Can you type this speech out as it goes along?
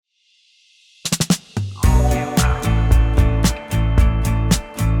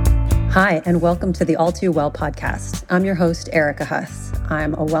Hi, and welcome to the All Too Well podcast. I'm your host, Erica Huss.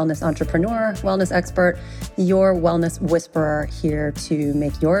 I'm a wellness entrepreneur, wellness expert, your wellness whisperer, here to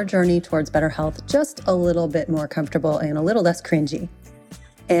make your journey towards better health just a little bit more comfortable and a little less cringy.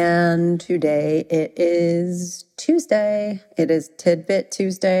 And today it is Tuesday. It is Tidbit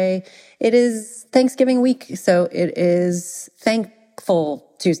Tuesday. It is Thanksgiving week, so it is Thankful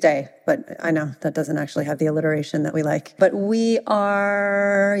Tuesday, but I know that doesn't actually have the alliteration that we like. But we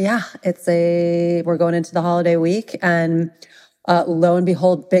are, we're going into the holiday week, and lo and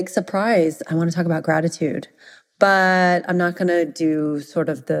behold, big surprise. I want to talk about gratitude, but I'm not going to do sort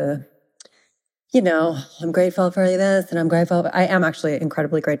of the, I'm grateful for this and I'm grateful. I am actually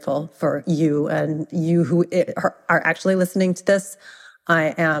incredibly grateful for you and you who are actually listening to this.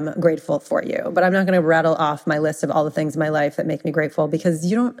 I am grateful for you, but I'm not going to rattle off my list of all the things in my life that make me grateful because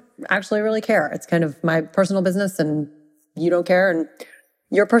you don't actually really care. It's kind of my personal business and you don't care, and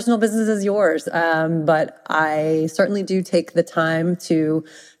your personal business is yours. But I certainly do take the time to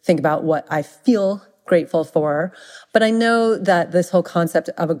think about what I feel grateful for. But I know that this whole concept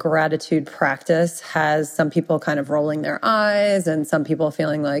of a gratitude practice has some people kind of rolling their eyes and some people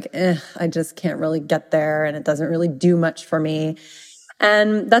feeling like, I just can't really get there and it doesn't really do much for me.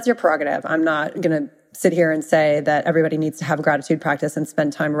 And that's your prerogative. I'm not going to sit here and say that everybody needs to have a gratitude practice and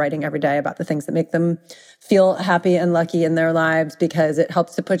spend time writing every day about the things that make them feel happy and lucky in their lives, because it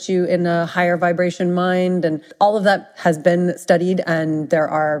helps to put you in a higher vibration mind. And all of that has been studied, and there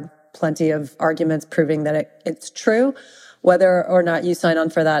are plenty of arguments proving that it's true. Whether or not you sign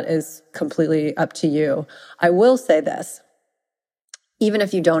on for that is completely up to you. I will say this. Even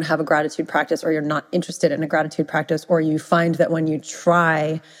if you don't have a gratitude practice, or you're not interested in a gratitude practice, or you find that when you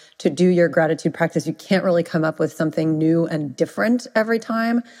try to do your gratitude practice, you can't really come up with something new and different every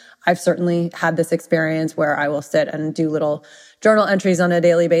time. I've certainly had this experience where I will sit and do little journal entries on a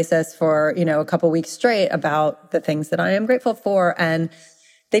daily basis for, a couple weeks straight about the things that I am grateful for. And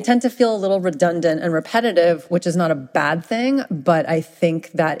they tend to feel a little redundant and repetitive, which is not a bad thing. But I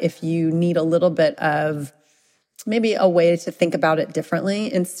think that if you need a little bit of maybe a way to think about it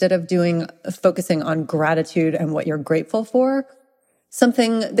differently, instead of focusing on gratitude and what you're grateful for,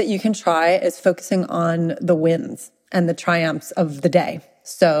 something that you can try is focusing on the wins and the triumphs of the day.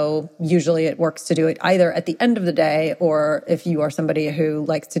 So usually it works to do it either at the end of the day, or if you are somebody who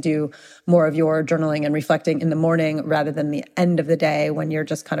likes to do more of your journaling and reflecting in the morning rather than the end of the day when you're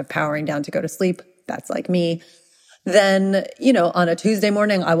just kind of powering down to go to sleep. That's like me. Then, on a Tuesday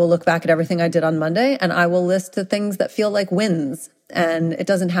morning, I will look back at everything I did on Monday and I will list the things that feel like wins. And it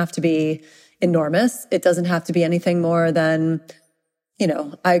doesn't have to be enormous. It doesn't have to be anything more than,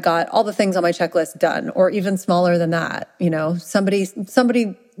 I got all the things on my checklist done, or even smaller than that.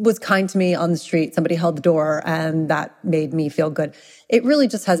 Somebody was kind to me on the street. Somebody held the door and that made me feel good. It really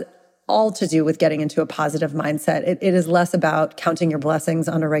just has all to do with getting into a positive mindset. It is less about counting your blessings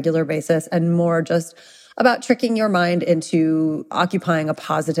on a regular basis and more just about tricking your mind into occupying a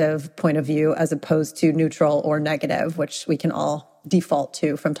positive point of view as opposed to neutral or negative, which we can all default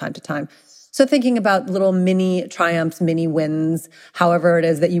to from time to time. So thinking about little mini triumphs, mini wins, however it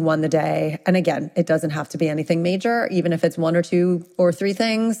is that you won the day. And again, it doesn't have to be anything major. Even if it's one or two or three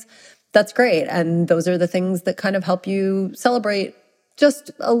things, that's great. And those are the things that kind of help you celebrate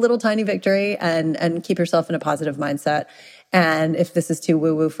just a little tiny victory and keep yourself in a positive mindset. And if this is too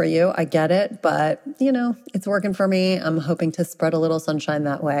woo-woo for you, I get it, but it's working for me. I'm hoping to spread a little sunshine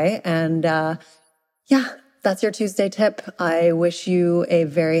that way. And that's your Tuesday tip. I wish you a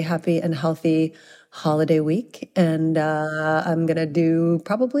very happy and healthy holiday week. And I'm going to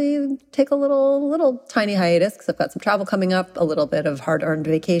probably take a little tiny hiatus because I've got some travel coming up, a little bit of hard-earned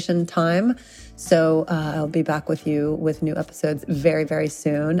vacation time. So I'll be back with you with new episodes very, very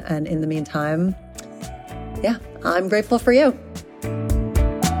soon. And in the meantime, I'm grateful for you.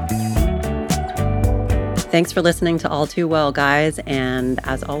 Thanks for listening to All Too Well, guys. And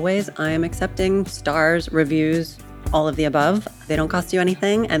as always, I am accepting stars, reviews, all of the above. They don't cost you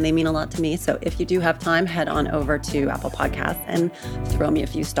anything and they mean a lot to me. So if you do have time, head on over to Apple Podcasts and throw me a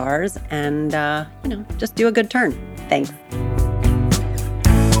few stars and, just do a good turn. Thanks.